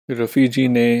रफ़ी जी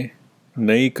ने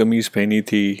नई कमीज़ पहनी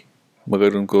थी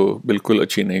मगर उनको बिल्कुल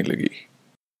अच्छी नहीं लगी।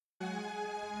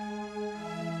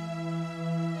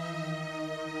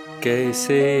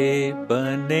 कैसे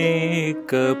बने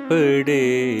कपड़े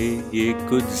ये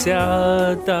कुछ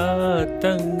ज़्यादा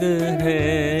तंग है।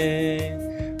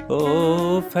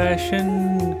 ओ फैशन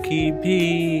की भी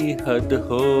हद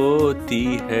होती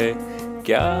है,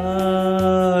 क्या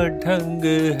ढंग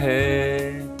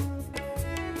है।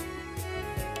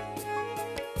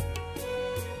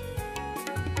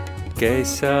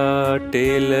 कैसा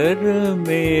टेलर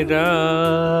मेरा,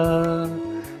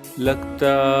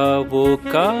 लगता वो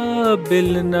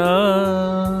काबिल ना।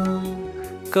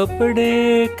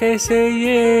 कपड़े कैसे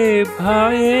ये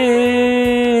भाए,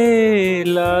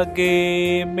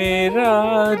 लागे मेरा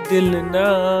दिल ना।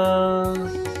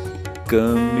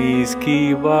 कमीज की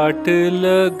वाट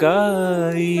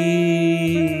लगाई,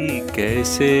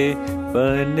 कैसे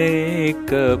बने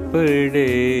कपड़े।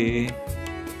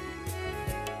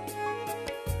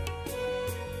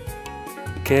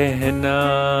 कहना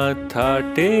था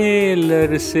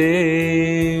टेलर से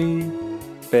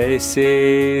पैसे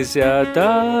ज्यादा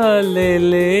ले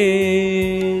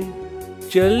ले,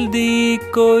 जल्दी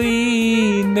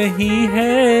कोई नहीं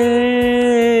है,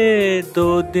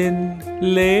 2 दिन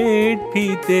लेट भी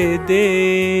दे दे।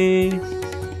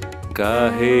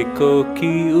 काहे को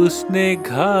की उसने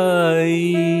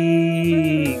घाई,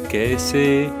 कैसे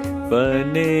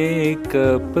बने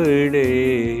कपड़े।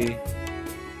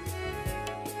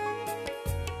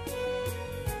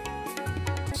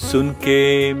 सुन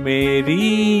के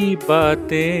मेरी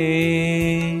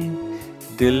बातें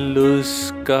दिल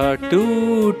उसका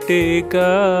टूटेगा,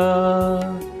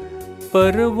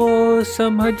 पर वो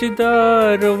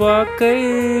समझदार वाकई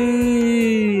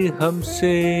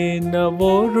हमसे न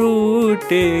वो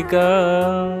रूठेगा।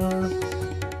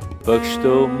 बख्श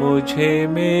दो मुझे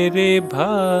मेरे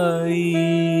भाई,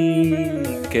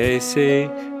 कैसे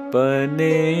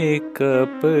बने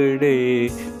कपड़े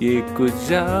ये कुछ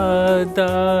ज़्यादा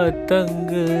तंग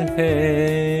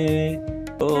है।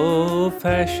 ओ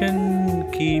फैशन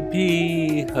की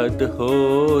भी हद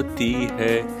होती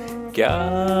है, क्या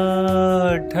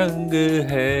ढंग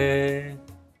है।